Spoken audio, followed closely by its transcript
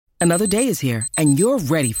Another day is here, and you're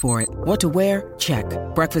ready for it. What to wear? Check.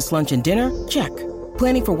 Breakfast, lunch, and dinner? Check.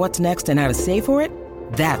 Planning for what's next and how to save for it?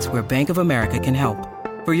 That's where Bank of America can help.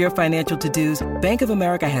 For your financial to-dos, Bank of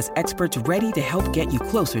America has experts ready to help get you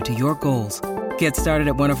closer to your goals. Get started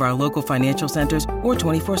at one of our local financial centers or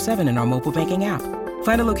 24/7 in our mobile banking app.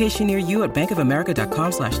 Find a location near you at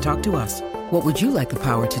bankofamerica.com/talktous. What would you like the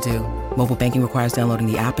power to do? Mobile banking requires downloading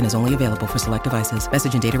the app and is only available for select devices.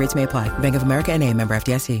 Message and data rates may apply. Bank of America N.A., member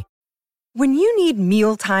FDIC. When you need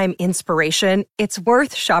mealtime inspiration, it's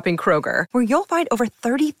worth shopping Kroger, where you'll find over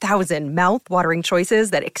 30,000 mouth-watering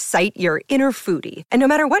choices that excite your inner foodie. And no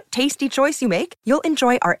matter what tasty choice you make, you'll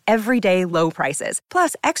enjoy our everyday low prices,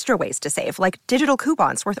 plus extra ways to save, like digital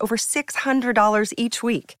coupons worth over $600 each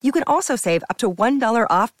week. You can also save up to $1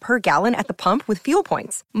 off per gallon at the pump with fuel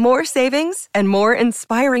points. More savings and more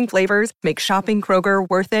inspiring flavors make shopping Kroger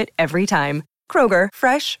worth it every time. Kroger,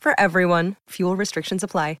 fresh for everyone. Fuel restrictions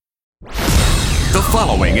apply. The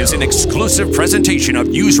following is an exclusive presentation of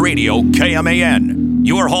News Radio KMAN,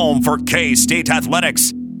 your home for K-State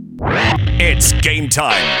athletics. It's game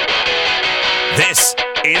time. This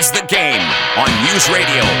is The Game on News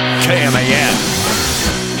Radio KMAN.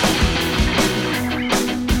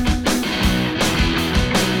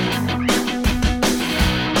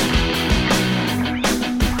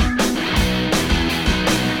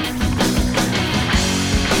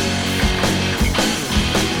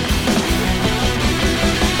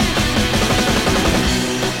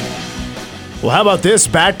 Well, how about this?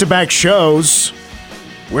 Back-to-back shows.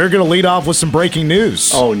 We're going to lead off with some breaking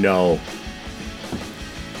news. Oh, no.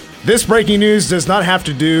 This breaking news does not have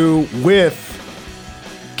to do with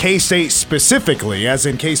K-State specifically, as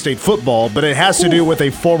in K-State football, but it has to do with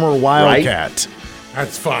a former Wildcat. Right?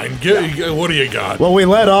 That's fine. What do you got? Well, we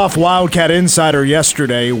led off Wildcat Insider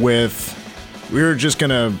yesterday with, we were just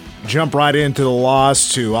going to jump right into the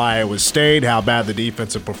loss to Iowa State, how bad the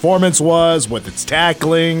defensive performance was, with its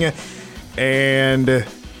tackling, and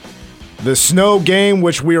the snow game,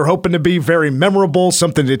 which we are hoping to be very memorable,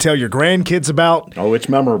 something to tell your grandkids about. Oh, it's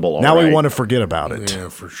memorable. Now we want to forget about it. Yeah,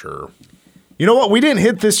 for sure. You know what? We didn't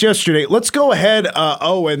hit this yesterday. Let's go ahead,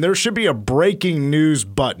 Owen. There should be a breaking news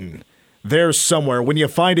button there somewhere. When you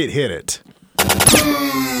find it, hit it.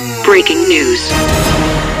 Breaking news.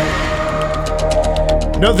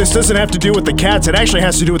 No, this doesn't have to do with the Cats. It actually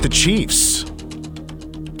has to do with the Chiefs.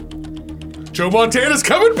 Joe Montana's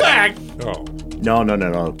coming back. Oh.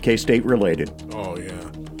 No. K-State related. Oh, yeah.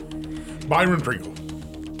 Byron Pringle.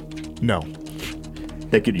 No.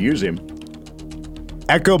 They could use him.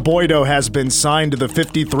 Echo Boydo has been signed to the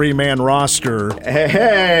 53-man roster.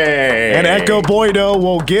 Hey! And Echo Boydo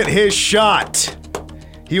will get his shot.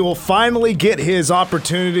 He will finally get his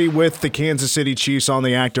opportunity with the Kansas City Chiefs on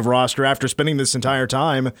the active roster after spending this entire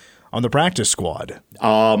time on the practice squad.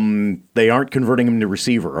 They aren't converting him to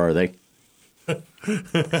receiver, are they?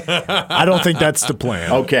 I don't think that's the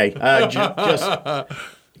plan. Okay. Just, I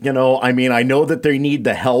know that they need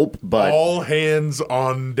the help, but... All hands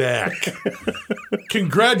on deck.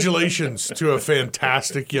 Congratulations to a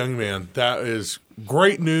fantastic young man. That is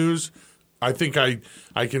great news. I think I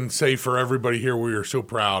can say for everybody here we are so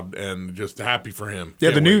proud and just happy for him. Yeah,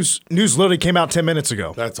 the news literally came out 10 minutes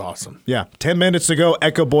ago. That's awesome. Yeah, 10 minutes ago,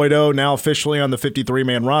 Echo Boydo now officially on the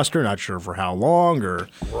 53-man roster. Not sure for how long or...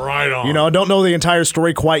 Right on. I don't know the entire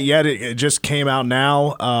story quite yet. It just came out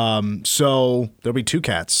now. So there'll be two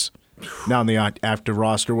Cats now in the active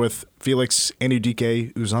roster with Felix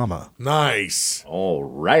Anudike Uzama. Nice. All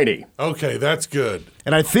righty. Okay, that's good.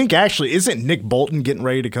 And I think, actually, isn't Nick Bolton getting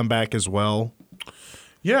ready to come back as well?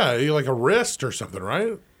 Yeah, like a wrist or something,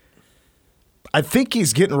 right? I think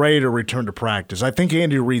he's getting ready to return to practice. I think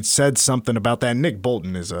Andy Reid said something about that. Nick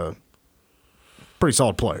Bolton is a pretty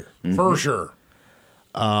solid player. Mm-hmm. For sure.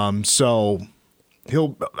 So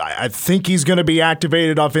I think he's going to be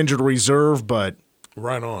activated off injured reserve, but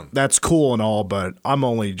right on. That's cool and all, but I'm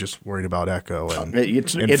only just worried about Echo and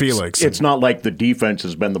Felix. It's not like the defense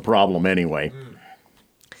has been the problem anyway.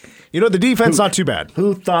 The defense not too bad.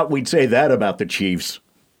 Who thought we'd say that about the Chiefs?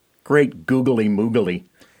 Great googly moogly.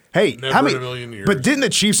 Hey, Never in a million years. But didn't the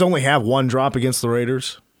Chiefs only have one drop against the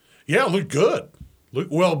Raiders? Yeah, it looked good.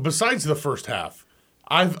 Well, besides the first half.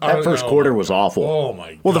 That first quarter was awful. Oh,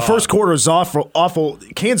 my God. Well, the first quarter was awful.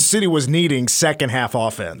 Kansas City was needing second half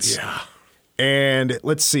offense. Yeah. And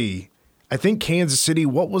let's see. I think Kansas City,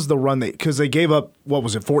 what was the run? Because they gave up,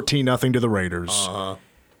 14-0 to the Raiders. Uh-huh.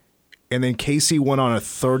 And then KC went on a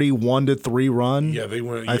 31-3 run. Yeah, they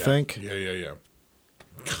went. I think. Yeah.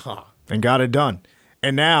 God. And got it done.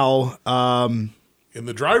 And now, in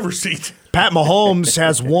the driver's seat, Pat Mahomes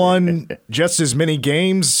has won just as many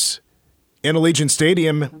games in Allegiant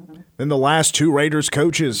Stadium than the last two Raiders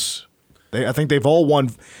coaches. I think they've all won.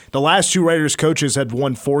 The last two Raiders coaches had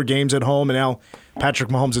won 4 games at home, and now Patrick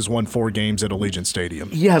Mahomes has won 4 games at Allegiant Stadium.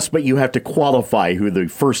 Yes, but you have to qualify who the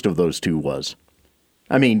first of those two was.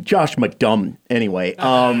 I mean, Josh McDum, anyway.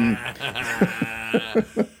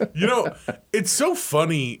 It's so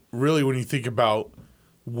funny, really, when you think about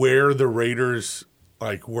where the Raiders,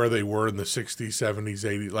 like where they were in the 60s, 70s,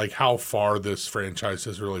 80s, like how far this franchise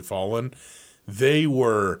has really fallen. They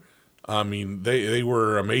were, they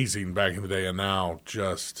were amazing back in the day, and now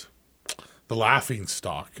just the laughing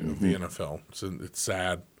stock of the NFL. It's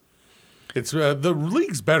sad. It's the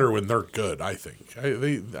league's better when they're good. I think.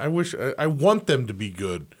 I want them to be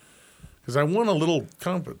good because I want a little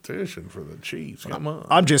competition for the Chiefs. Come on.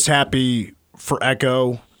 I'm just happy for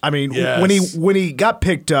Echo. I mean, Yes. when he got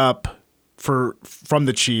picked up from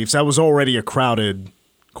the Chiefs, that was already a crowded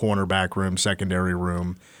cornerback room, secondary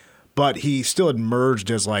room. But he still emerged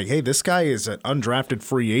as like, hey, this guy is an undrafted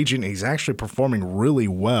free agent. He's actually performing really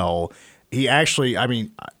well. He actually, I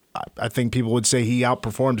think people would say he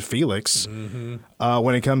outperformed Felix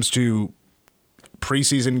when it comes to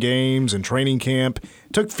preseason games and training camp.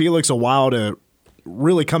 It took Felix a while to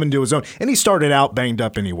really come into his own. And he started out banged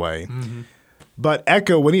up anyway. But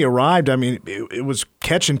Echo, when he arrived, it was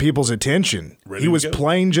catching people's attention. He was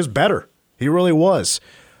playing just better. He really was.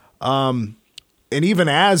 And even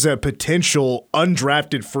as a potential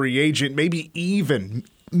undrafted free agent, maybe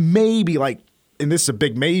like, and this is a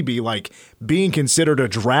big maybe, like being considered a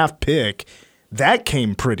draft pick, that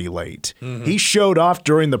came pretty late. He showed off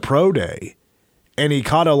during the pro day, and he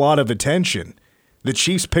caught a lot of attention. The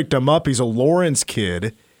Chiefs picked him up. He's a Lawrence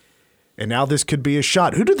kid, and now this could be a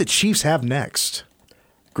shot. Who do the Chiefs have next?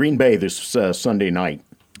 Green Bay this Sunday night.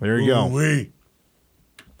 There you go.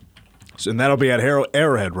 And that'll be at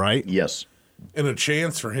Arrowhead, right? Yes. And a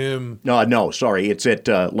chance for him. No, sorry. It's at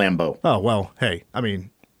Lambeau. Oh, well, hey,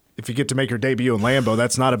 if you get to make your debut in Lambeau,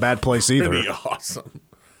 that's not a bad place either. Pretty awesome.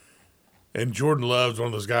 And Jordan Love's one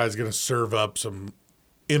of those guys going to serve up some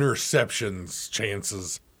interceptions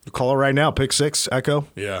chances. Call it right now. Pick 6, Echo.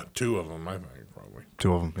 Yeah, 2 of them, I think, probably.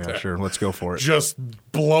 2 of them. Yeah, sure. Let's go for it. Just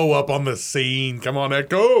blow up on the scene. Come on,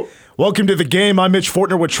 Echo. Welcome to the game. I'm Mitch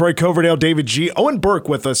Fortner with Troy Coverdale, David G. Owen Burke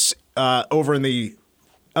with us over in the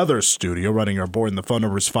other studio running our board, and the phone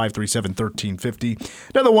number is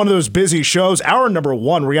 537-1350. Another one of those busy shows. Hour number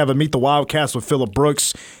 1, we have a Meet the Wildcats with Phillip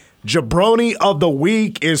Brooks. Jabroni of the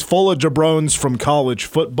Week is full of jabrones from college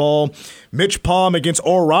football. Mitch Palm against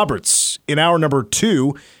Oral Roberts in hour number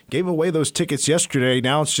 2. Gave away those tickets yesterday.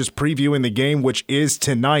 Now it's just previewing the game, which is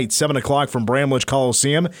tonight, 7 o'clock from Bramlage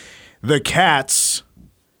Coliseum. The Cats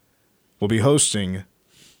will be hosting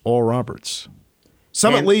Oral Roberts.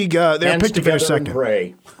 Summit League, they're picked to finish second.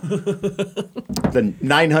 Pray. The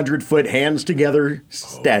 900-foot hands together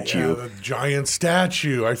statue. Oh, yeah, the giant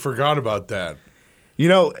statue. I forgot about that. You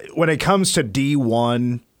know, when it comes to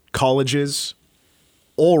D1 colleges,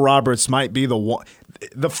 Oral Roberts might be the one.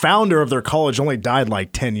 The founder of their college only died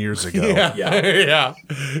like 10 years ago. Yeah.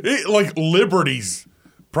 Like Liberty's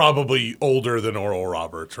probably older than Oral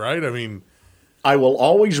Roberts, right? I will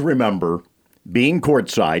always remember being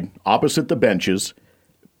courtside, opposite the benches,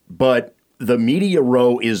 but the media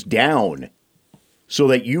row is down so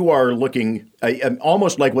that you are looking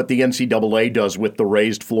almost like what the NCAA does with the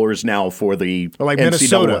raised floors now for the like NCAA.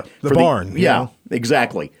 Minnesota, the barn. Yeah,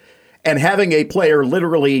 exactly. And having a player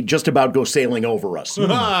literally just about go sailing over us.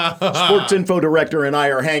 Sports info director and I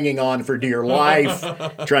are hanging on for dear life,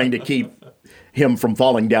 trying to keep him from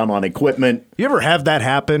falling down on equipment. You ever have that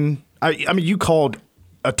happen? I mean, you called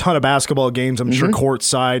a ton of basketball games, I'm sure,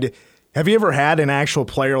 courtside. Have you ever had an actual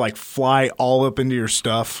player like fly all up into your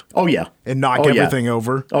stuff? Oh, yeah. And knock everything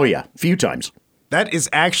over? Oh, yeah. A few times. That has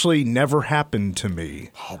actually never happened to me.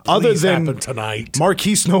 Oh, other than happen tonight.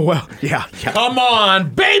 Marquise Noel. Yeah. Come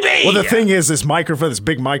on, baby! Well, the thing is, this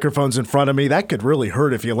big microphone's in front of me. That could really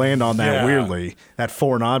hurt if you land on that weirdly. That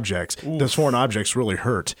foreign objects. Oof. Those foreign objects really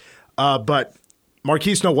hurt. But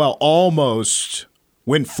Marquise Noel almost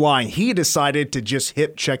went flying. He decided to just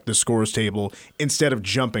hip check the scores table instead of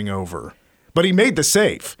jumping over. But he made the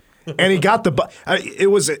save. And he got the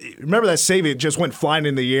remember that save? It just went flying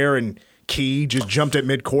in the air and Key just jumped at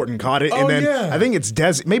midcourt and caught it. And then I think it's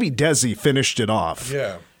Desi finished it off.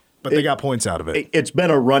 Yeah. But they got points out of it. It's been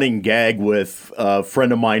a running gag with a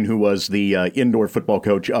friend of mine who was the indoor football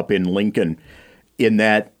coach up in Lincoln, in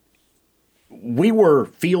that we were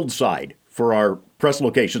field side for our press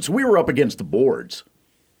location. So we were up against the boards.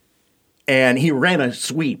 And he ran a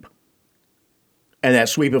sweep. And that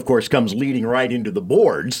sweep, of course, comes leading right into the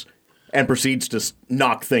boards and proceeds to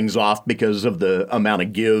knock things off because of the amount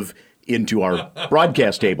of give into our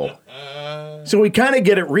broadcast table. So we kind of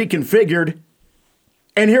get it reconfigured,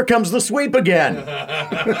 and here comes the sweep again.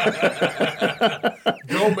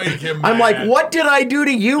 Don't make him mad. I'm like, what did I do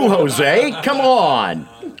to you, Jose? Come on.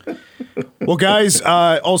 Well, guys,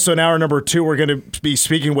 also in hour number 2, we're going to be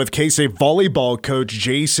speaking with K-State volleyball coach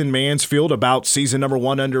Jason Mansfield about season number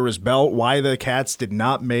 1 under his belt, why the Cats did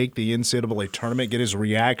not make the NCAA tournament, get his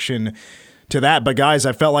reaction to that. But, guys,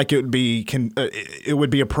 I felt like it would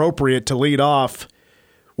be appropriate to lead off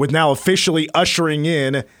with now officially ushering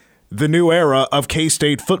in the new era of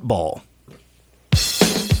K-State football.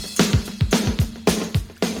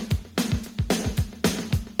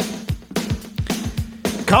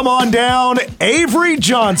 Come on down, Avery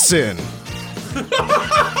Johnson.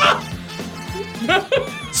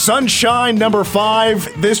 Sunshine number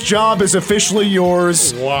 5. This job is officially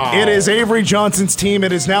yours. Wow. It is Avery Johnson's team.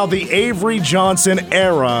 It is now the Avery Johnson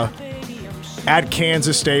era at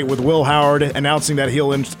Kansas State, with Will Howard announcing that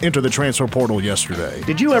he'll enter the transfer portal yesterday.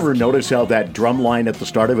 Did you ever notice how that drum line at the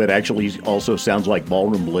start of it actually also sounds like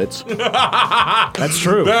Ballroom Blitz? That's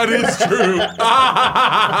true. That is true.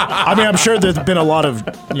 I mean, I'm sure there's been a lot of,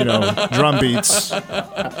 drum beats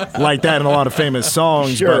like that in a lot of famous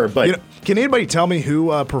songs. Sure, but can anybody tell me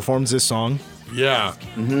who performs this song? Yeah.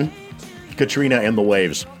 Katrina and the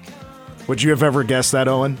Waves. Would you have ever guessed that,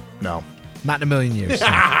 Owen? No. Not in a million years.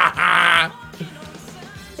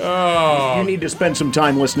 You need to spend some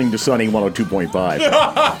time listening to Sunny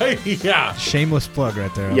 102.5. Yeah. Shameless plug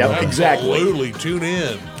right there. Yep, exactly. Absolutely. Tune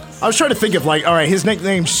in. I was trying to think of all right, his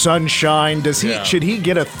nickname's Sunshine. Yeah. Should he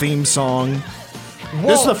get a theme song?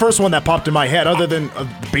 This is the first one that popped in my head, other than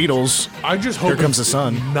Beatles. I just hope Here Comes the it's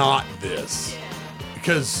Sun. not this.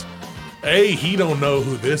 Because, A, he don't know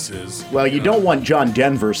who this is. Well, you don't want John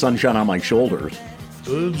Denver, Sunshine on My Shoulders.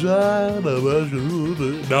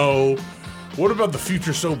 No. What about The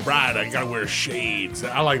Future So Bright, I Gotta Wear Shades?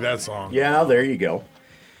 I like that song. Yeah, there you go.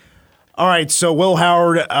 All right, so Will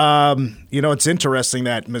Howard, it's interesting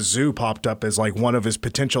that Mizzou popped up as like one of his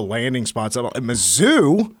potential landing spots.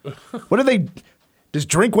 Mizzou? What are they? Does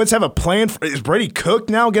Drinkwitz have a plan? Is Brady Cook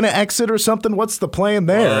now going to exit or something? What's the plan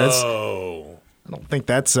there? Oh. I don't think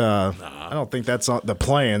that's I don't think that's the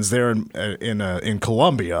plans there in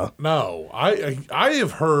Columbia. No, I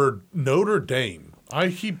have heard Notre Dame.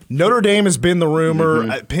 Notre Dame has been the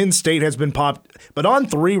rumor. Penn State has been popped, but On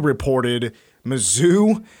 3 reported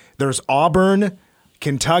Mizzou. There's Auburn,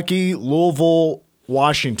 Kentucky, Louisville,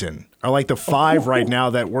 Washington are like the 5 right now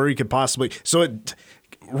that where he could possibly. So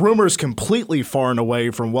rumors completely far and away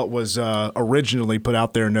from what was originally put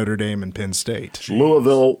out there in Notre Dame and Penn State. Jeez.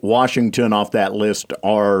 Louisville, Washington off that list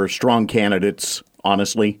are strong candidates,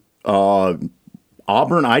 honestly. Auburn,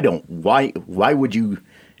 I don't. Why would you,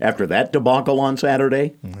 after that debacle on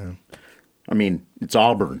Saturday? Mm-hmm. I mean, it's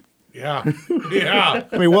Auburn. Yeah. Yeah.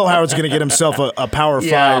 I mean, Will Howard's going to get himself a Power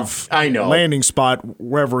 5 landing spot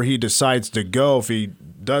wherever he decides to go. If he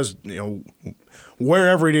does,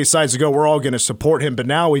 wherever he decides to go, we're all going to support him. But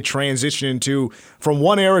now we transition from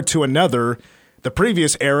one era to another, the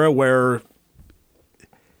previous era where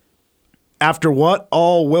after what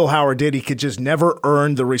all Will Howard did, he could just never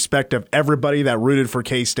earn the respect of everybody that rooted for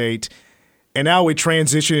K-State. And now we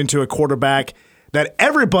transition into a quarterback that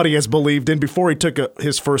everybody has believed in before he took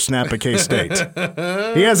his first snap at K-State.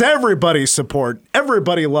 He has everybody's support.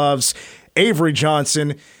 Everybody loves Avery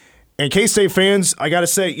Johnson. And K-State fans, I got to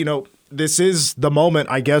say, this is the moment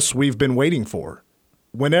I guess we've been waiting for.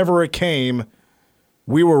 Whenever it came,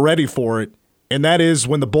 we were ready for it. And that is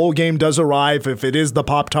when the bowl game does arrive, if it is the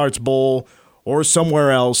Pop-Tarts Bowl or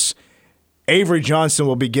somewhere else, Avery Johnson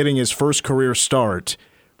will be getting his first career start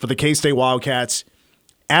for the K-State Wildcats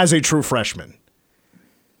as a true freshman.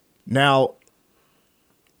 Now,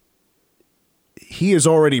 he has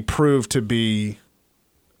already proved to be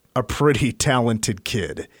a pretty talented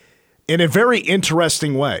kid in a very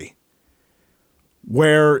interesting way,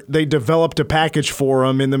 where they developed a package for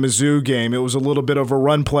him in the Mizzou game. It was a little bit of a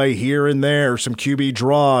run play here and there, some QB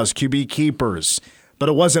draws, QB keepers, but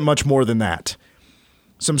it wasn't much more than that.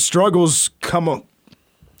 Some struggles come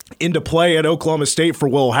into play at Oklahoma State for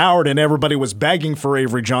Will Howard, and everybody was begging for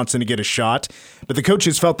Avery Johnson to get a shot, but the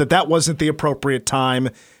coaches felt that wasn't the appropriate time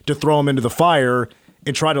to throw him into the fire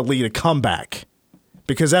and try to lead a comeback,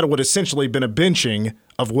 because that would essentially been a benching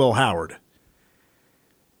of Will Howard.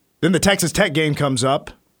 Then the Texas Tech game comes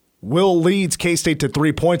up. Will leads K-State to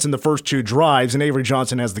 3 points in the first 2 drives, and Avery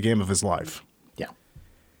Johnson has the game of his life. Yeah.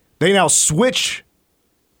 They now switch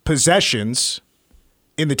possessions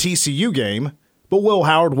in the TCU game, but Will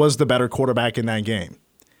Howard was the better quarterback in that game.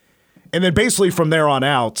 And then basically from there on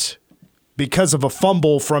out, because of a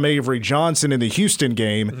fumble from Avery Johnson in the Houston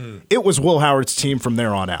game, it was Will Howard's team from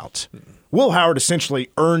there on out. Will Howard essentially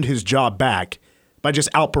earned his job back by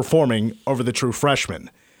just outperforming over the true freshman.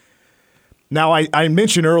 Now, I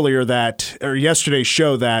mentioned earlier yesterday's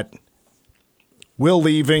show that Will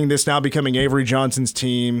leaving, this now becoming Avery Johnson's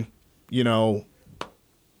team,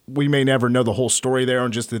 we may never know the whole story there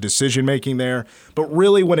on just the decision-making there. But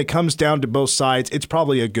really, when it comes down to both sides, it's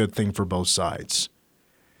probably a good thing for both sides.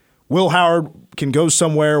 Will Howard can go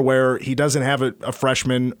somewhere where he doesn't have a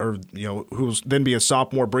freshman or, who'll then be a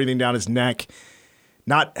sophomore breathing down his neck,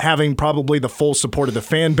 not having probably the full support of the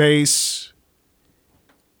fan base.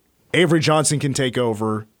 Avery Johnson can take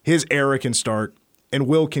over. His era can start, and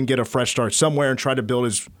Will can get a fresh start somewhere and try to build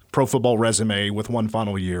his pro football resume with one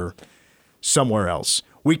final year somewhere else.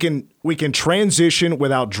 We can transition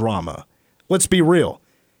without drama. Let's be real.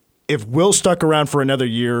 If Will stuck around for another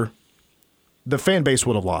year, the fan base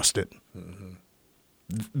would have lost it. Mm-hmm.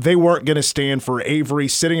 They weren't going to stand for Avery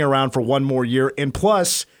sitting around for one more year. And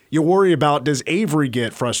plus, you worry about, does Avery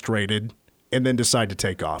get frustrated and then decide to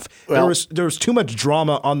take off? Well, there was too much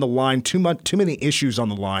drama on the line, too many issues on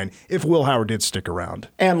the line if Will Howard did stick around.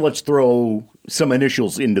 And let's throw some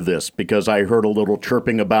initials into this because I heard a little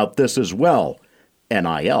chirping about this as well.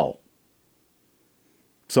 NIL.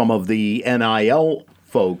 Some of the NIL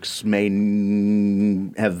folks may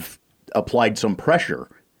have applied some pressure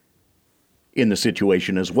in the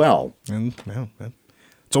situation as well. And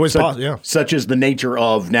it's always possible, yeah. Such as the nature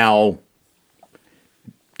of now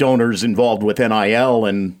donors involved with NIL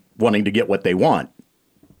and wanting to get what they want.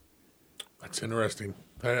 That's interesting.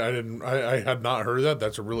 I had not heard that.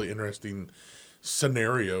 That's a really interesting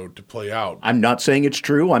scenario to play out. I'm not saying it's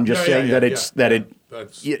true. I'm just saying it's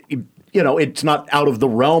not out of the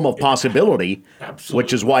realm of possibility,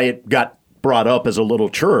 which is why it got brought up as a little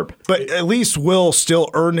chirp. But at least Will still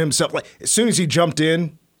earned himself. Like, as soon as he jumped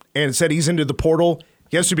in and said he's into the portal,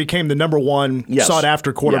 guess who became the number one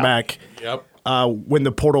sought-after quarterback? Yeah. Yep. When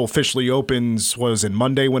the portal officially opens, was it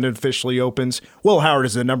Monday when it officially opens? Will Howard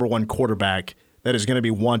is the number one quarterback that is going to be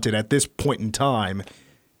wanted at this point in time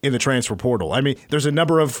in the transfer portal. I mean, there's a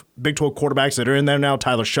number of Big 12 quarterbacks that are in there now.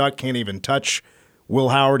 Tyler Shuck can't even touch Will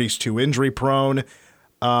Howard. He's too injury prone.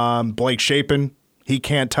 Blake Shapen, he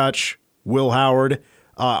can't touch Will Howard.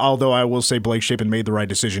 Although I will say Blake Shapen made the right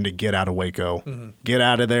decision to get out of Waco. Mm-hmm. Get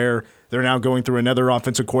out of there. They're now going through another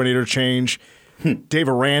offensive coordinator change. Dave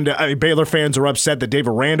Aranda, Baylor fans are upset that Dave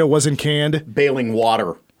Aranda wasn't canned. Bailing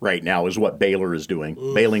water right now is what Baylor is doing.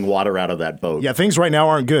 Bailing water out of that boat. Yeah, things right now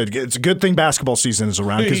aren't good. It's a good thing basketball season is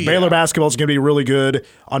around because Baylor basketball is going to be really good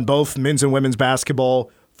on both men's and women's basketball.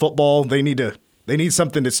 Football, they need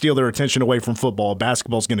something to steal their attention away from football.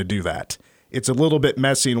 Basketball's going to do that. It's a little bit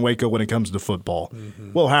messy in Waco when it comes to football.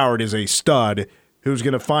 Mm-hmm. Will Howard is a stud who's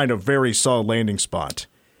going to find a very solid landing spot.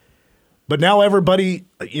 But now everybody,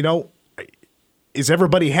 is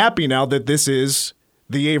everybody happy now that this is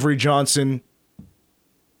the Avery Johnson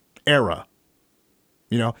era?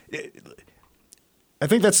 I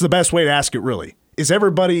think that's the best way to ask it, really. Is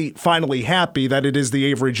everybody finally happy that it is the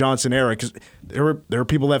Avery Johnson era? Because there are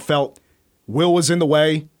people that felt Will was in the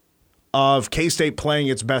way of K-State playing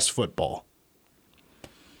its best football.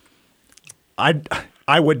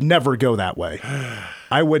 I would never go that way.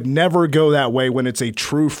 I would never go that way when it's a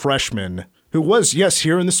true freshman who was, yes,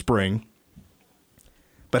 here in the spring,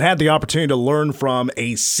 but had the opportunity to learn from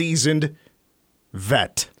a seasoned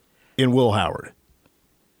vet in Will Howard.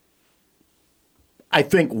 I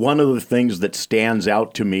think one of the things that stands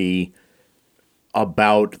out to me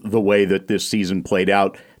about the way that this season played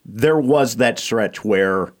out, there was that stretch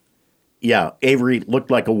where, Avery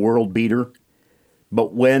looked like a world beater,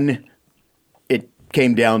 but when it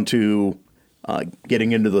came down to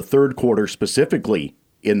getting into the third quarter specifically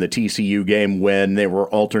in the TCU game when they were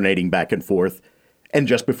alternating back and forth, and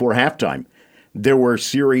just before halftime, there were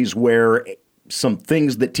series where some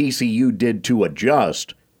things that TCU did to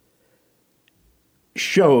adjust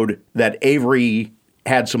showed that Avery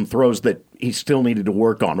had some throws that he still needed to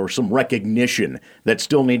work on or some recognition that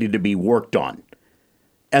still needed to be worked on.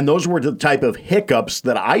 And those were the type of hiccups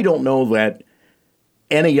that I don't know that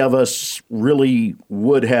any of us really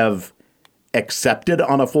would have accepted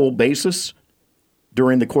on a full basis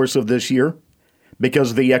during the course of this year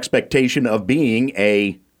because of the expectation of being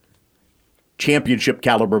a championship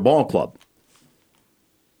caliber ball club.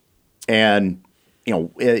 And,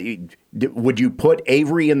 would you put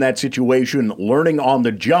Avery in that situation learning on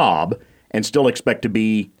the job and still expect to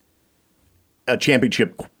be a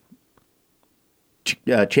championship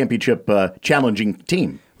challenging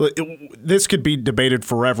team? This could be debated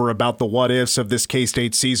forever about the what-ifs of this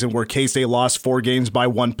K-State season where K-State lost 4 games by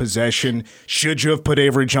 1 possession. Should you have put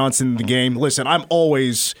Avery Johnson in the game? Listen, I'm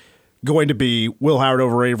always going to be Will Howard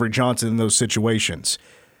over Avery Johnson in those situations.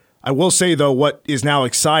 I will say, though, what is now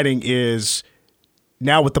exciting is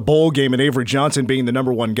now with the bowl game and Avery Johnson being the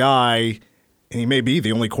number 1 guy, and he may be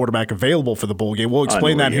the only quarterback available for the bowl game. We'll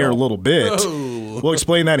explain that here in a little bit. Oh. We'll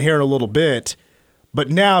explain that here in a little bit. But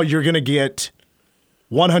now you're going to get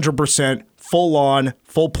 100% full-on,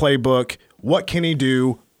 full playbook. What can he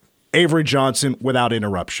do? Avery Johnson without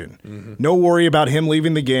interruption. Mm-hmm. No worry about him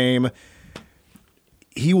leaving the game.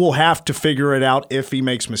 He will have to figure it out if he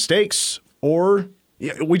makes mistakes or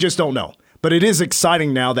we just don't know. But it is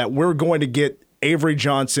exciting now that we're going to get Avery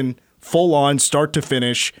Johnson full-on, start to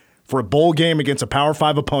finish, for a bowl game against a Power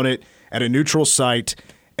 5 opponent at a neutral site,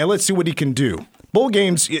 and let's see what he can do. Bowl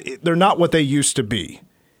games, they're not what they used to be.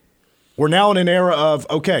 We're now in an era of,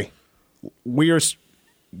 okay,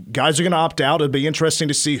 guys are going to opt out. It'll be interesting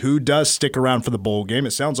to see who does stick around for the bowl game.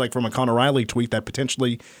 It sounds like from a Connor Riley tweet that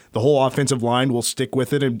potentially the whole offensive line will stick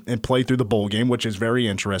with it and play through the bowl game, which is very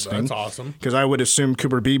interesting. That's awesome. Because I would assume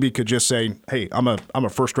Cooper Beebe could just say, hey, I'm a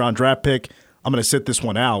first-round draft pick. I'm going to sit this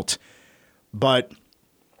one out. But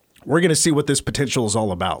we're going to see what this potential is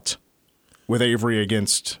all about with Avery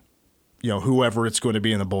against whoever it's going to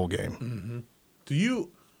be in the bowl game. Mm-hmm.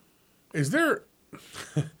 Is there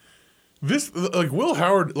this, like Will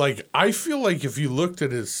Howard, like I feel like if you looked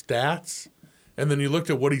at his stats and then you looked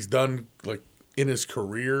at what he's done like in his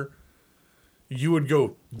career, you would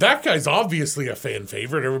go, that guy's obviously a fan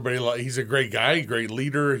favorite. Everybody, he's a great guy, great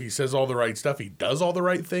leader. He says all the right stuff. He does all the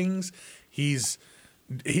right things.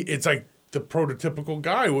 It's like the prototypical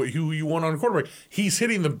guy who you want on a quarterback. He's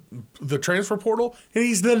hitting the transfer portal, and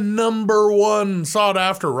he's the number 1 sought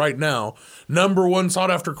after right now, number 1 sought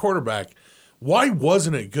after quarterback. Why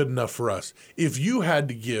wasn't it good enough for us? If you had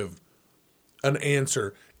to give an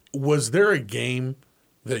answer, was there a game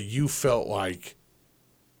that you felt like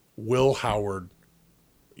Will Howard,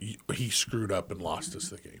 he screwed up and lost us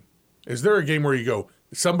the game? Is there a game where you go,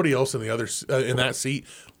 somebody else in the other in that seat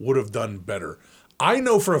would have done better? I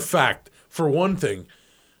know for a fact, for one thing,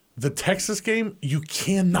 the Texas game, you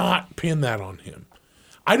cannot pin that on him.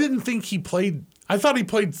 I didn't think he played. I thought he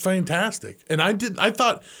played fantastic, and I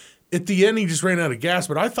thought at the end he just ran out of gas.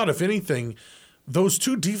 But I thought if anything, those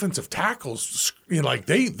 2 defensive tackles,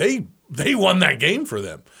 they won that game for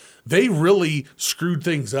them. They really screwed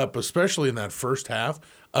things up, especially in that first half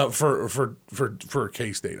for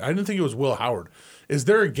K-State. I didn't think it was Will Howard. Is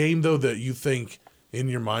there a game though that you think in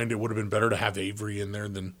your mind it would have been better to have Avery in there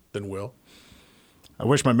than Will? I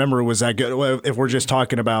wish my memory was that good. If we're just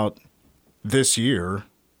talking about this year,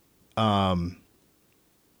 I'm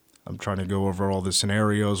trying to go over all the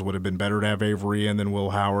scenarios. Would have been better to have Avery in than Will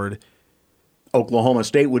Howard. Oklahoma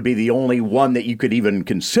State would be the only one that you could even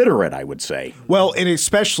consider it, I would say. Well, and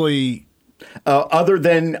especially other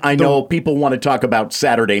than I know people want to talk about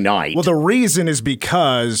Saturday night. Well, the reason is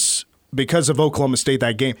because of Oklahoma State,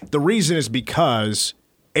 that game. The reason is because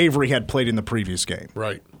Avery had played in the previous game.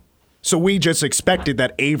 Right. So we just expected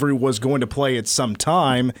that Avery was going to play at some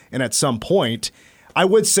time and at some point. I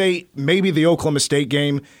would say maybe the Oklahoma State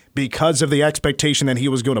game, because of the expectation that he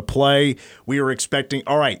was going to play, we were expecting,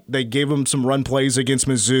 all right, they gave him some run plays against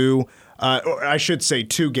Mizzou. Or I should say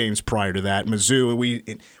 2 games prior to that. Mizzou,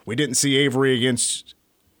 we didn't see Avery against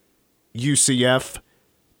UCF,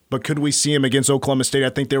 but could we see him against Oklahoma State? I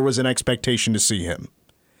think there was an expectation to see him.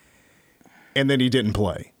 And then he didn't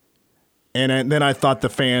play. And then I thought the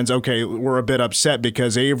fans, okay, were a bit upset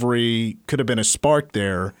because Avery could have been a spark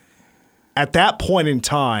there. At that point in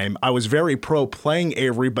time, I was very pro playing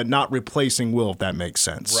Avery but not replacing Will, if that makes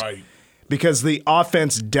sense. Right. Because the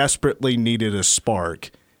offense desperately needed a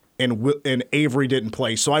spark, and Avery didn't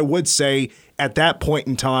play. So I would say at that point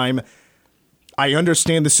in time, I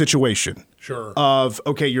understand the situation. Sure. Of,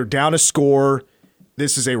 okay, you're down a score.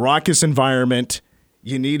 This is a raucous environment.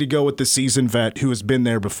 You need to go with the seasoned vet who has been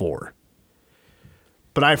there before.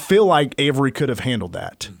 But I feel like Avery could have handled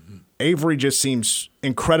that. Mm-hmm. Avery just seems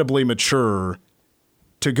incredibly mature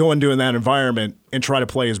to go into that environment and try to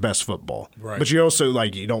play his best football. Right. But you also,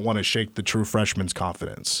 you don't want to shake the true freshman's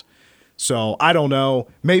confidence. So I don't know.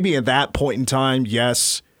 Maybe at that point in time,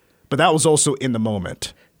 yes. But that was also in the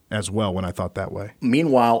moment as well when I thought that way.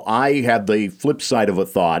 Meanwhile, I had the flip side of a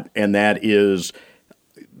thought, and that is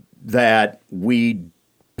that we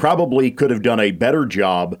probably could have done a better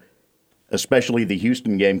job, especially the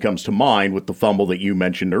Houston game comes to mind with the fumble that you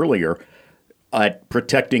mentioned earlier, at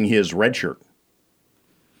protecting his red shirt.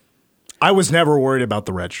 I was never worried about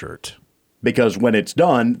the red shirt. Because when it's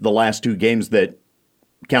done, the last 2 games that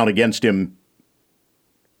count against him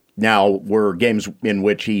now were games in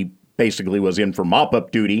which he basically was in for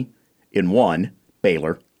mop-up duty in one,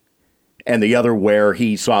 Baylor, and the other where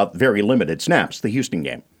he saw very limited snaps, the Houston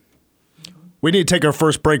game. We need to take our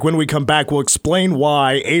first break. When we come back, we'll explain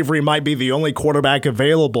why Avery might be the only quarterback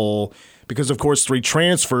available because, of course, 3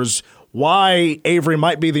 transfers. Why Avery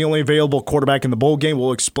might be the only available quarterback in the bowl game,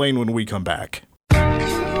 we'll explain when we come back.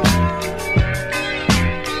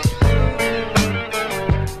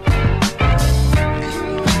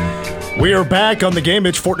 We are back on the game.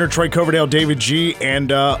 Mitch Fortner, Trey Coverdale, David G.,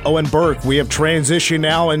 and Owen Burke. We have transitioned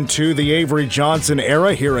now into the Avery Johnson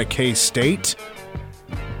era here at K-State.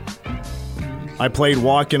 I played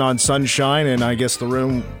Walkin' on Sunshine, and I guess the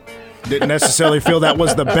room didn't necessarily feel that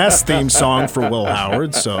was the best theme song for Will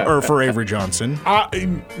Howard, or for Avery Johnson.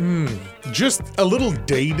 Just a little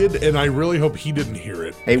dated, and I really hope he didn't hear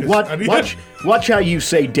it. Hey, watch how you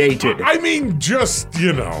say dated. I mean, just,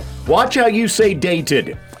 Watch how you say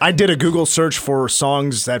dated. I did a Google search for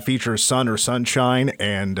songs that feature sun or sunshine,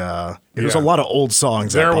 and there's a lot of old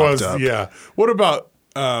songs that popped up. Yeah. What about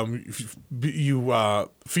you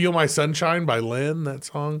Feel My Sunshine by Lynn, that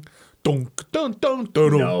song? Dunk, dun, dun,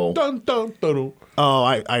 dun, No. dun, dun, dun, dun. Oh,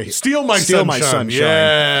 I Steal My Sunshine.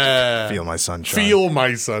 Yeah. Feel My Sunshine. Feel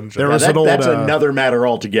My Sunshine. There was an old, that's another matter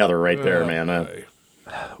altogether right there, man.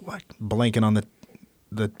 Blanking on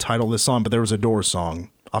the title of this song, but there was a Doors song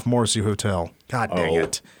off Morrissey Hotel. God dang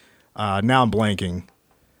it. Now I'm blanking.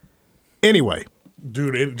 Anyway.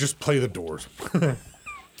 Dude, just play the Doors.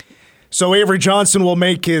 So Avery Johnson will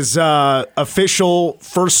make his official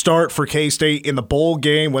first start for K-State in the bowl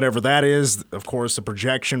game, whatever that is. Of course, the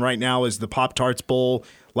projection right now is the Pop-Tarts Bowl.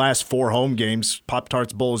 Last 4 home games,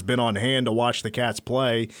 Pop-Tarts Bowl has been on hand to watch the Cats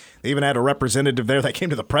play. They even had a representative there that came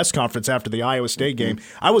to the press conference after the Iowa State game.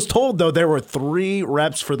 I was told, though, there were 3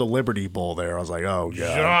 reps for the Liberty Bowl there. I was like, oh,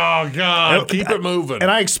 God. Oh, God. Keep it moving. And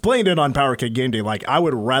I explained it on Power Kid Game Day. Like, I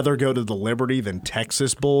would rather go to the Liberty than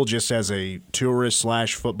Texas Bowl just as a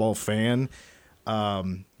tourist/football fan.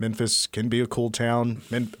 Memphis can be a cool town.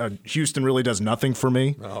 Houston really does nothing for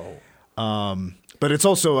me. But it's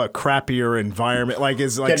also a crappier environment,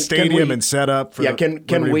 stadium and setup. For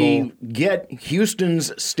can we get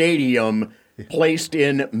Houston's stadium placed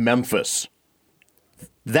in Memphis?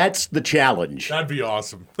 That's the challenge. That'd be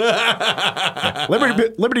awesome.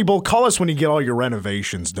 Liberty Bowl, call us when you get all your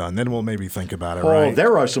renovations done. Then we'll maybe think about it, right? Oh,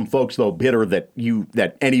 there are some folks, though, bitter that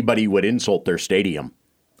anybody would insult their stadium.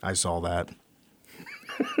 I saw that.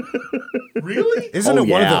 Really? Isn't it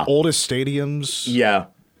one of the oldest stadiums? Yeah.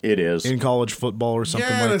 It is. In college football or something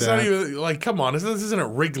like it's that. Not even, come on. This isn't a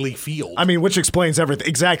Wrigley Field. I mean, which explains everything.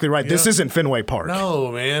 Exactly right. Yeah. This isn't Fenway Park.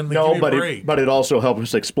 No, man. But it also helps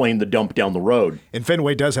us explain the dump down the road. And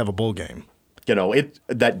Fenway does have a bowl game.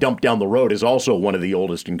 That dump down the road is also one of the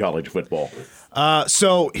oldest in college football.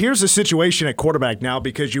 So here's the situation at quarterback now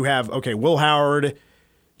because you have, Will Howard,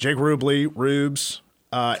 Jake Rubes,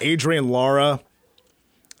 Adrian Lara,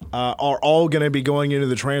 are all going to be going into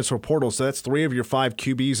the transfer portal. So that's 3 of your 5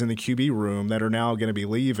 QBs in the QB room that are now going to be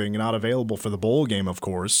leaving and not available for the bowl game, of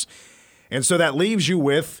course. And so that leaves you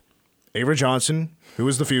with Avery Johnson, who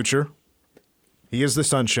is the future. He is the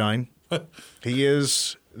sunshine. He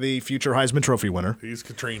is the future Heisman Trophy winner. He's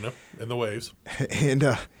Katrina in the waves.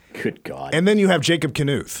 And good God. And then you have Jacob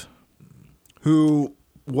Knuth, who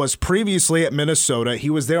was previously at Minnesota. He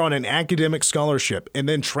was there on an academic scholarship and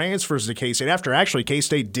then transfers to K-State after actually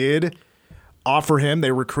K-State did offer him.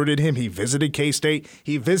 They recruited him. He visited K-State.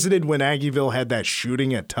 He visited when Aggieville had that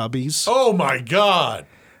shooting at Tubby's. Oh, my God.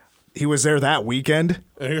 He was there that weekend.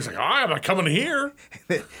 And he was like, I'm not coming here.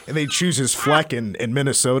 And they choose his fleck in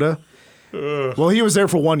Minnesota. Well, he was there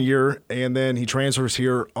for 1 year, and then he transfers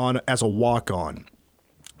here on as a walk-on.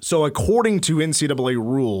 So according to NCAA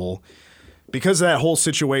rule, because of that whole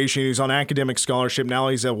situation, he's on academic scholarship. Now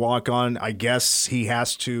he's a walk-on. I guess he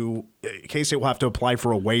has to. K-State will have to apply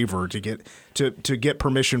for a waiver to get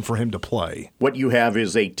permission for him to play. What you have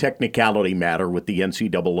is a technicality matter with the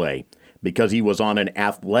NCAA because he was on an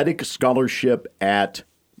athletic scholarship at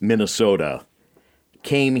Minnesota,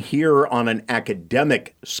 came here on an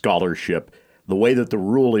academic scholarship. The way that the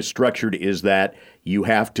rule is structured is that you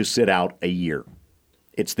have to sit out a year.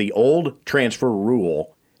 It's the old transfer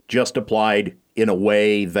rule, just applied in a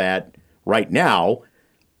way that right now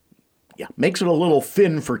makes it a little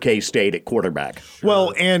thin for K-State at quarterback.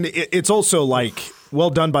 Well, and it's also well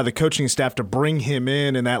done by the coaching staff to bring him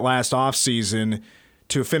in that last offseason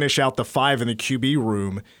to finish out the 5 in the QB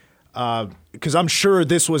room because I'm sure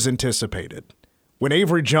this was anticipated. When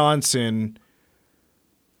Avery Johnson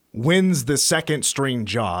wins the second string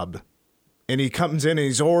job And he comes in and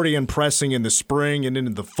he's already impressing in the spring and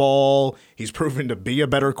into the fall. He's proven to be a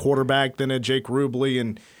better quarterback than a Jake Rubley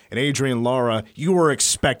and Adrian Lara. You were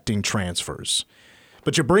expecting transfers.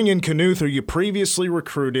 But you bring in Knuth, who you previously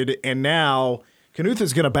recruited, and now Knuth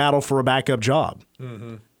is going to battle for a backup job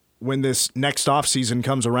when this next offseason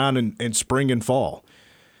comes around in spring and fall.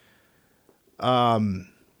 And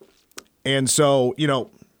so, you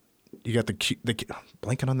got the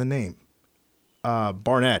blanking on the name.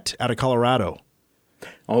 Barnett out of Colorado.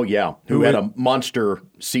 Oh, yeah. Who had a monster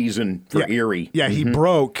season for Erie. Yeah, he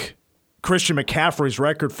broke Christian McCaffrey's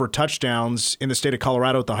record for touchdowns in the state of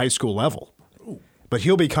Colorado at the high school level. Ooh. But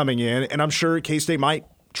he'll be coming in, and I'm sure K-State might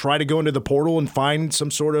try to go into the portal and find some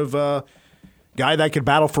sort of guy that could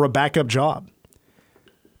battle for a backup job.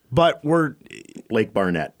 But Blake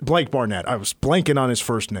Barnett. I was blanking on his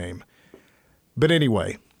first name. But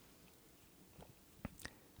anyway,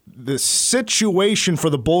 the situation for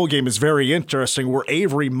the bowl game is very interesting, where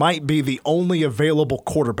Avery might be the only available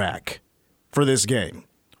quarterback for this game,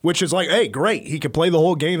 which is like, hey, great. He could play the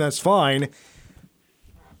whole game. That's fine.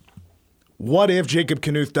 What if Jacob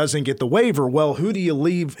Knuth doesn't get the waiver? Well, who do you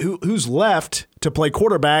leave? Who's left to play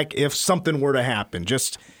quarterback if something were to happen?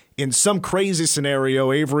 Just in some crazy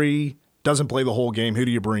scenario, Avery doesn't play the whole game. Who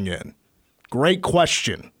do you bring in? Great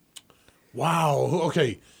question. Wow.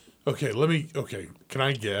 Okay. Can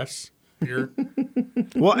I guess here?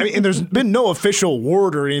 Well, I mean, and there's been no official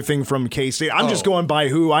word or anything from K-State. I'm just going by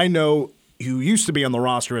who I know who used to be on the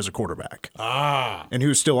roster as a quarterback. And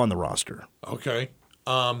who's still on the roster. Okay.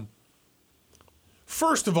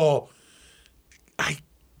 First of all,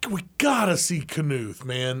 we gotta see Knuth,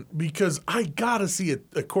 man, because I gotta see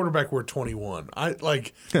a quarterback wear 21. I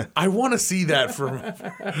want to see that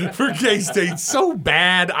for K-State so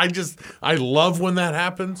bad. I love when that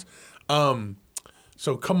happens.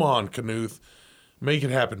 So come on, Knuth, make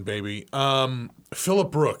it happen, baby. Phillip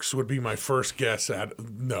Brooks would be my first guess at.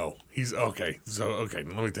 No, he's okay. So okay,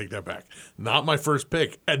 let me take that back. Not my first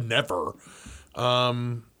pick, and never.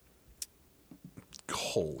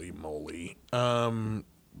 Holy moly.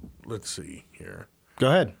 Let's see here. Go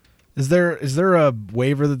ahead. Is there a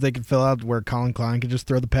waiver that they could fill out where Colin Klein could just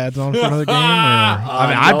throw the pads on for another game?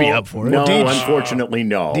 I'd be up for it. No, unfortunately,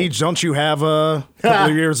 no. Deej, don't you have a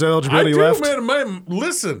couple of years eligibility left? Man,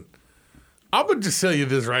 listen. I'm gonna just tell you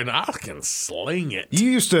this right now. I can sling it. You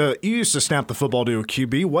used to snap the football to a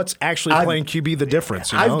QB. What's actually playing QB the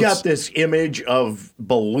difference? I've got this image of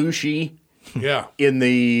Belushi. Yeah. In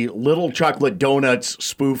the Little Chocolate Donuts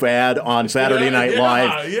spoof ad on Saturday Night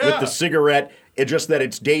Live with the cigarette. It's just that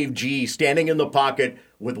it's Dave G standing in the pocket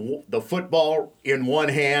with the football in one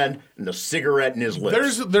hand and the cigarette in his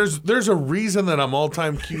lips. There's a reason that I'm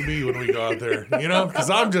all-time QB when we go out there, because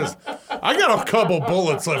I got a couple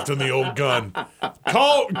bullets left in the old gun.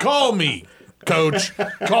 Call me, coach.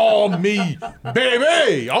 Call me,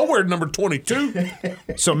 baby. I'll wear number 22.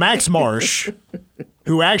 So Max Marsh,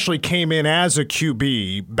 who actually came in as a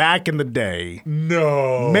QB back in the day.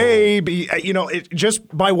 No. Maybe,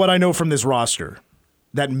 just by what I know from this roster,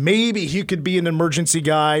 that maybe he could be an emergency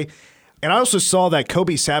guy. And I also saw that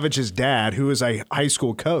Kobe Savage's dad, who is a high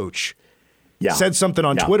school coach, said something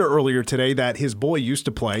on Twitter earlier today that his boy used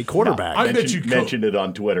to play quarterback. I bet you mentioned it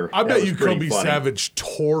on Twitter. I bet you Kobe Savage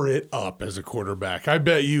tore it up as a quarterback. I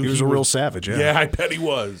bet you he was a real savage. Yeah, I bet he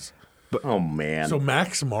was. But, oh, man. So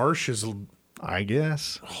Max Marsh is... I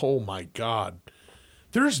guess. Oh, my God.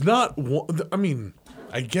 There's not one. I mean,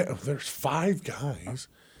 I get there's 5 guys.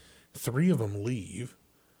 3 of them leave.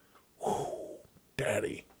 Whew,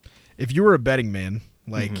 daddy. If you were a betting man,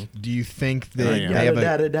 do you think that they have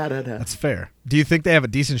That's fair. Do you think they have a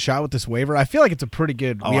decent shot with this waiver? I feel like it's a pretty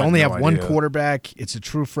good. We only have one quarterback. It's a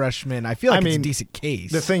true freshman. I feel like it's a decent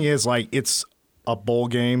case. The thing is, it's a bowl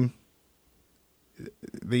game.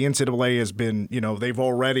 The NCAA has been, they've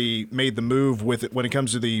already made the move with it when it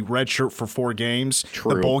comes to the red shirt for 4 games.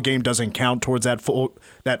 True. The bowl game doesn't count towards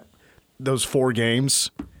those 4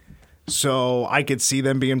 games. So I could see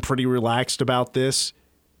them being pretty relaxed about this.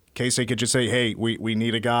 In case they could just say, hey, we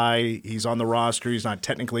need a guy. He's on the roster. He's not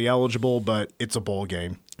technically eligible, but it's a bowl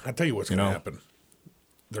game. I'll tell you what's going to happen.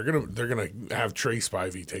 They're gonna have Trey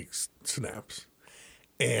Spivey take snaps.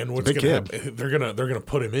 And what's going to happen? They're gonna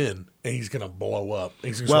put him in, and he's going to blow up.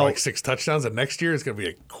 He's going to score 6 touchdowns, and next year it's going to be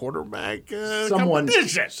a quarterback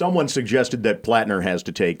competition. Someone suggested that Plattner has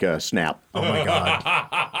to take a snap. Oh my God!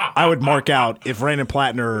 I would mark out if Brandon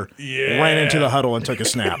Plattner ran into the huddle and took a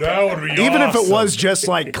snap. That would be even awesome. if it was just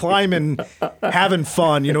like climbing, having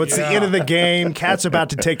fun. It's the end of the game. Cat's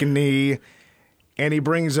about to take a knee, and he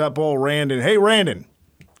brings up old Randon. Hey, Randon.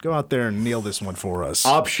 Go out there and nail this one for us.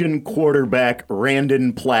 Option quarterback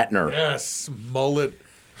Randon Plattner. Yes, mullet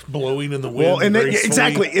blowing in the wind. Well, and then,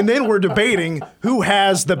 exactly. And then we're debating who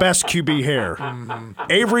has the best QB hair,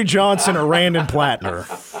 Avery Johnson or Randon Plattner.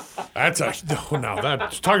 Talk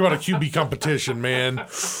about a QB competition, man.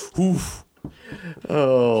 Oof.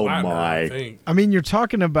 Oh, Plattner, my. I mean, you're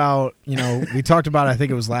talking about, we talked about, I think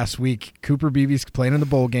it was last week, Cooper Beebe's playing in the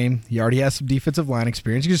bowl game. He already has some defensive line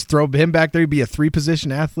experience. You just throw him back there. He'd be a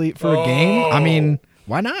 3-position athlete for a game. I mean,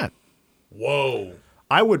 why not? Whoa.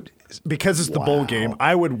 I would, because it's the bowl game,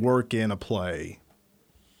 I would work in a play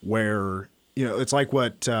where, it's like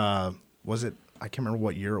what, was it? I can't remember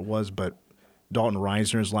what year it was, but Dalton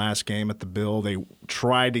Reisner's last game at the Bill, they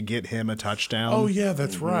tried to get him a touchdown. Oh, yeah,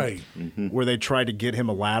 that's right. Mm-hmm. Where they tried to get him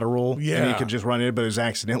a lateral, and he could just run it, but it was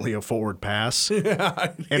accidentally a forward pass. And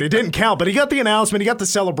it didn't count, but he got the announcement, he got the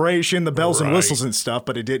celebration, the bells and whistles and stuff,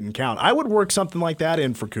 but it didn't count. I would work something like that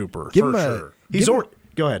in for Cooper. Give him sure.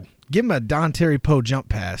 Go ahead. Give him a Don Terry Poe jump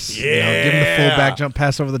pass. Yeah. Give him the fullback jump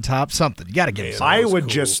pass over the top, something. You got to get him something. I would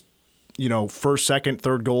just, first, second,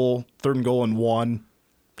 third and goal and 1.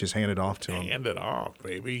 Just hand it off to him. Hand it off,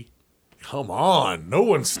 baby. Come on. No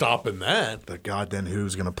one's stopping that. The goddamn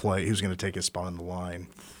who's going to play? Who's going to take his spot on the line?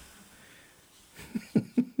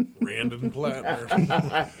 Randon Plattner.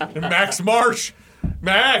 And Max Marsh.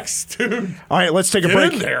 Max, dude. All right, let's take a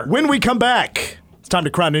break. In there. When we come back, it's time to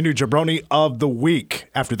crown a new jabroni of the week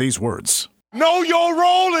after these words. Know your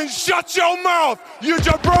role and shut your mouth. You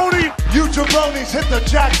jabroni. You jabronis hit the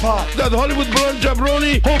jackpot. That Hollywood blonde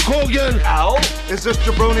jabroni, Hulk Hogan. Al, is this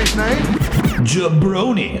jabroni's name?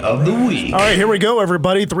 Jabroni of the week. All right, here we go,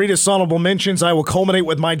 everybody. 3 dishonorable mentions. I will culminate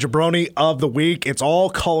with my jabroni of the week. It's all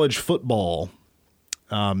college football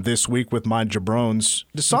this week with my jabrones.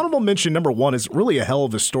 Dishonorable mention number 1 is really a hell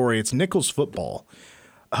of a story. It's Nichols football.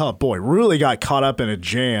 Oh, boy, really got caught up in a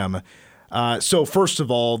jam. So first of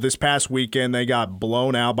all, this past weekend, they got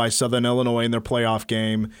blown out by Southern Illinois in their playoff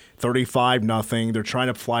game, 35-0. They're trying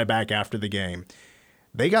to fly back after the game.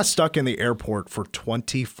 They got stuck in the airport for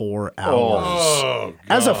 24 hours. Oh,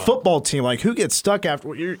 as a football team, who gets stuck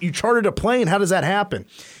after? You chartered a plane. How does that happen?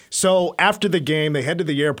 So after the game, they head to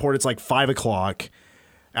the airport. It's 5 o'clock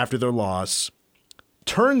after their loss.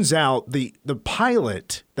 Turns out the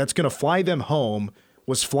pilot that's going to fly them home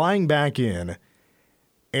was flying back in.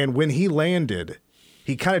 And when he landed,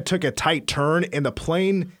 he kind of took a tight turn and the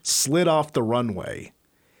plane slid off the runway.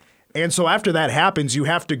 And so after that happens, you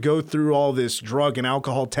have to go through all this drug and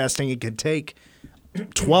alcohol testing. It could take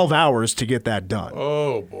 12 hours to get that done.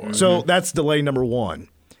 Oh, boy. So that's delay number 1.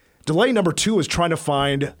 Delay number 2 is trying to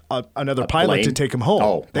find another pilot plane? to take him home.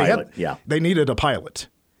 Oh, pilot, yeah. They needed a pilot.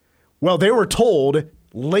 Well, they were told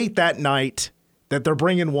late that night that they're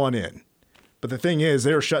bringing one in. But the thing is,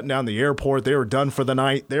 they were shutting down the airport. They were done for the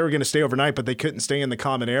night. They were going to stay overnight, but they couldn't stay in the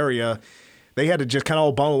common area. They had to just kind of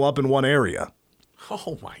all bundle up in one area.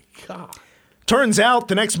 Oh, my God. Turns out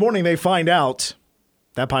the next morning they find out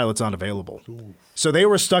that pilot's unavailable. Ooh. So they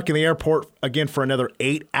were stuck in the airport again for another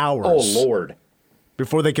 8 hours. Oh, Lord.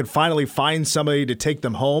 Before they could finally find somebody to take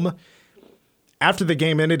them home. After the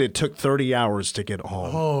game ended, it took 30 hours to get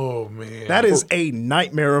home. Oh, man. That is a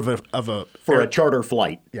nightmare of a for a charter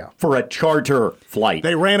flight. Yeah. For a charter flight.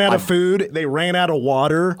 They ran out of food. They ran out of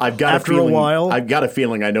water after a while. I've got a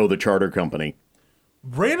feeling I know the charter company.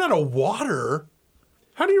 Ran out of water?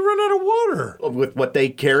 How do you run out of water? With what they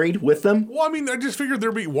carried with them? Well, I just figured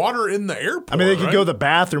there'd be water in the airport. They could go to the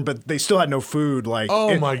bathroom, but they still had no food. My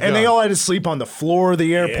God. And they all had to sleep on the floor of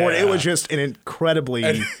the airport. Yeah. It was just an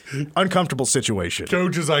incredibly uncomfortable situation.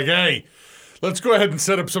 Coach is like, hey, let's go ahead and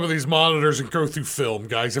set up some of these monitors and go through film,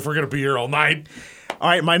 guys, if we're going to be here all night. All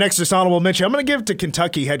right, my next dishonorable mention, I'm going to give it to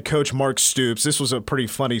Kentucky head coach Mark Stoops. This was a pretty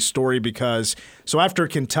funny story because, after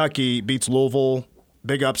Kentucky beats Louisville,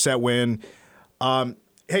 big upset win,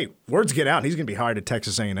 hey, words get out, and he's going to be hired at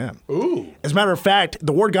Texas A&M. Ooh. As a matter of fact,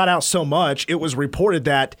 the word got out so much, it was reported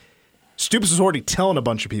that Stoops was already telling a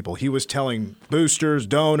bunch of people. He was telling boosters,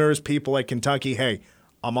 donors, people at Kentucky, hey,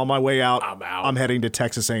 I'm on my way out. I'm out. I'm heading to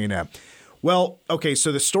Texas A&M. Well, okay,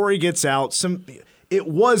 so the story gets out. It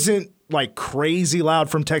wasn't crazy loud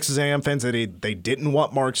from Texas A&M fans that they didn't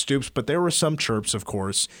want Mark Stoops, but there were some chirps, of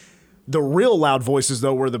course. The real loud voices,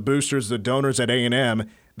 though, were the boosters, the donors at A&M.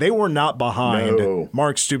 They were not behind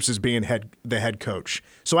Mark Stoops as being the head coach.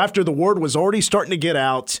 So after the word was already starting to get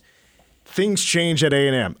out, things changed at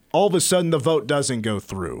A&M. All of a sudden, the vote doesn't go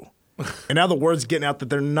through. And now the word's getting out that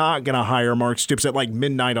they're not going to hire Mark Stoops at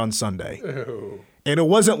midnight on Sunday. Ew. And it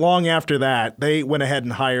wasn't long after that, they went ahead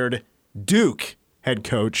and hired Duke head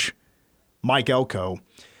coach Mike Elko.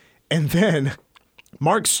 And then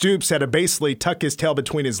Mark Stoops had to basically tuck his tail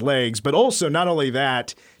between his legs, but also not only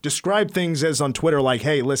that, describe things as on Twitter like,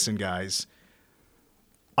 hey, listen, guys,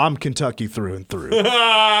 I'm Kentucky through and through.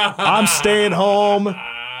 I'm staying home.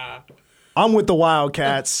 I'm with the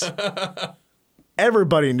Wildcats.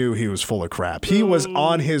 Everybody knew he was full of crap. He was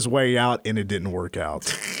on his way out, and it didn't work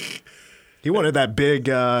out. He wanted that big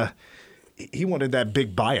buyout. Yeah,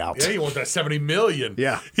 he wanted that $70 million.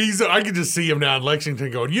 Yeah. I can just see him now in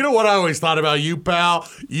Lexington going, you know what I always thought about you, pal?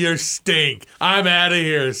 You stink. I'm out of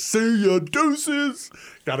here. See ya, deuces.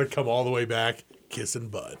 Got to come all the way back, kissing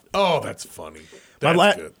butt. Oh, that's funny.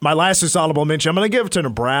 That's good. My last dishonorable mention, I'm going to give it to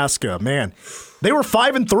Nebraska. Man, they were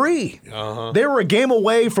 5-3. Uh-huh. They were a game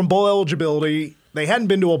away from bowl eligibility. They hadn't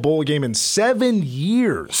been to a bowl game in 7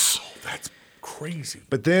 years. Oh, that's crazy.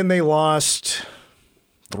 But then they lost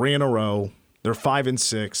 3 in a row. They're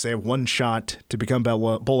 5-6. They have one shot to become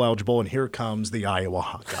bowl eligible, and here comes the Iowa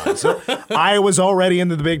Hawkeyes. So, Iowa's already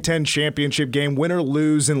into the Big Ten championship game, win or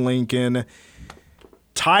lose in Lincoln.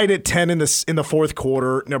 Tied at 10 in the fourth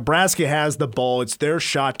quarter. Nebraska has the ball. It's their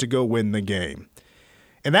shot to go win the game.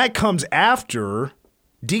 And that comes after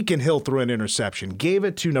Deacon Hill threw an interception, gave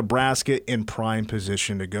it to Nebraska in prime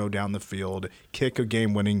position to go down the field, kick a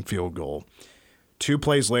game-winning field goal. 2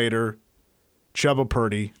 plays later, Chuba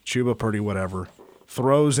Purdy, whatever,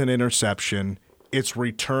 throws an interception. It's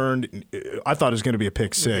returned. I thought it was going to be a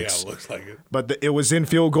pick six. Yeah, it looks like it. But it was in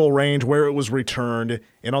field goal range where it was returned.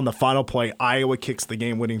 And on the final play, Iowa kicks the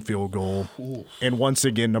game-winning field goal. Ooh. And once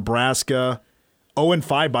again, Nebraska,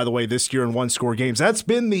 0-5, by the way, this year in one-score games. That's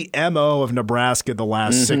been the MO of Nebraska the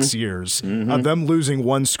last 6 years, of them losing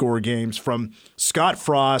one-score games from Scott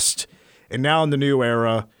Frost. And now in the new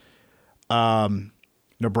era,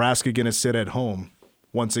 Nebraska going to sit at home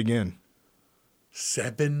once again.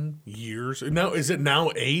 7 years? No, is it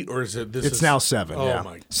now 8 or is it this? It's now 7. Oh yeah.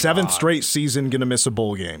 My God. 7th straight season going to miss a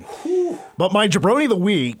bowl game. Whew. But my jabroni of the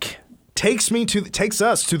week takes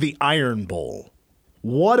us to the Iron Bowl.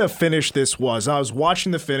 What a finish this was. I was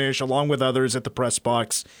watching the finish along with others at the press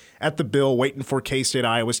box at the Bill, waiting for K-State,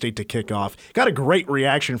 Iowa State to kick off. Got a great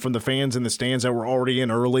reaction from the fans in the stands that were already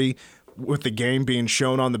in early with the game being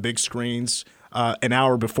shown on the big screens an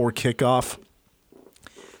hour before kickoff.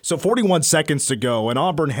 So 41 seconds to go, and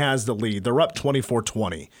Auburn has the lead. They're up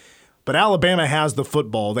 24-20. But Alabama has the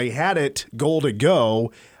football. They had it goal to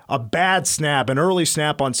go. A bad snap, an early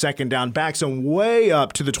snap on second down, backs them way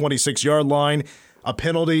up to the 26-yard line. A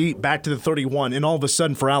penalty back to the 31. And all of a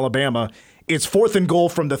sudden for Alabama, it's 4th and goal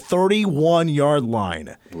from the 31-yard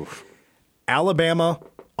line. Oof. Alabama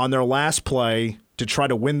on their last play to try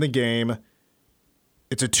to win the game.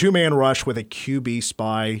 It's a 2-man rush with a QB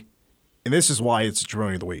spy. And this is why it's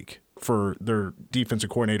Jabroni of the Week for their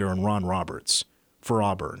defensive coordinator and Ron Roberts for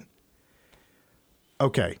Auburn.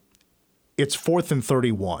 Okay, it's 4th and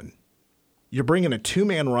 31. You're bringing a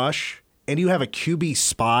 2-man rush, and you have a QB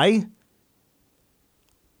spy?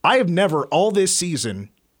 I have never, all this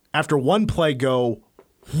season, after one play, go,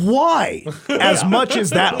 why? As much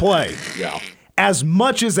as that play. Yeah. As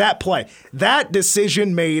much as that play. That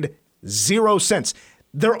decision made 0 sense.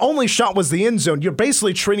 Their only shot was the end zone. You're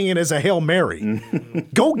basically treating it as a Hail Mary.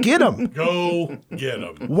 Go get him. Go get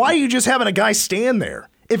him. Why are you just having a guy stand there?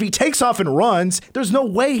 If he takes off and runs, there's no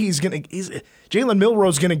way Jalen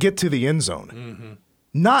Milroe's going to get to the end zone. Mm-hmm.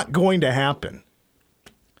 Not going to happen.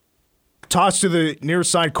 Toss to the near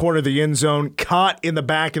side corner of the end zone. Caught in the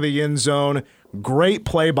back of the end zone. Great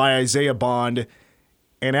play by Isaiah Bond.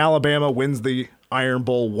 And Alabama wins the Iron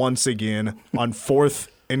Bowl once again on 4th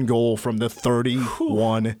and goal from the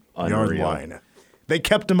 31-yard line. They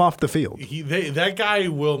kept him off the field.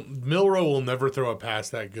 Milroe will never throw a pass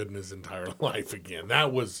that good in his entire life again.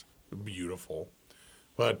 That was beautiful.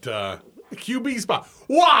 But QB spot.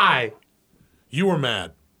 Why? You were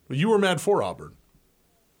mad. You were mad for Auburn.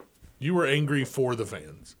 You were angry for the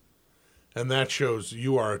fans. And that shows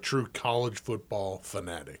you are a true college football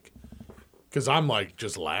fanatic. Because I'm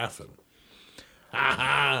just laughing.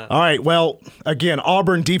 All right, well, again,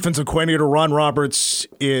 Auburn defensive coordinator Ron Roberts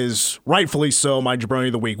is rightfully so my Jabroni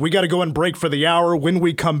of the Week. We got to go and break for the hour. When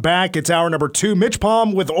we come back, it's hour number 2. Mitch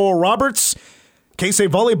Palm with Oral Roberts. K-State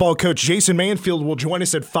volleyball coach Jason Manfield will join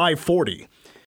us at 5:40.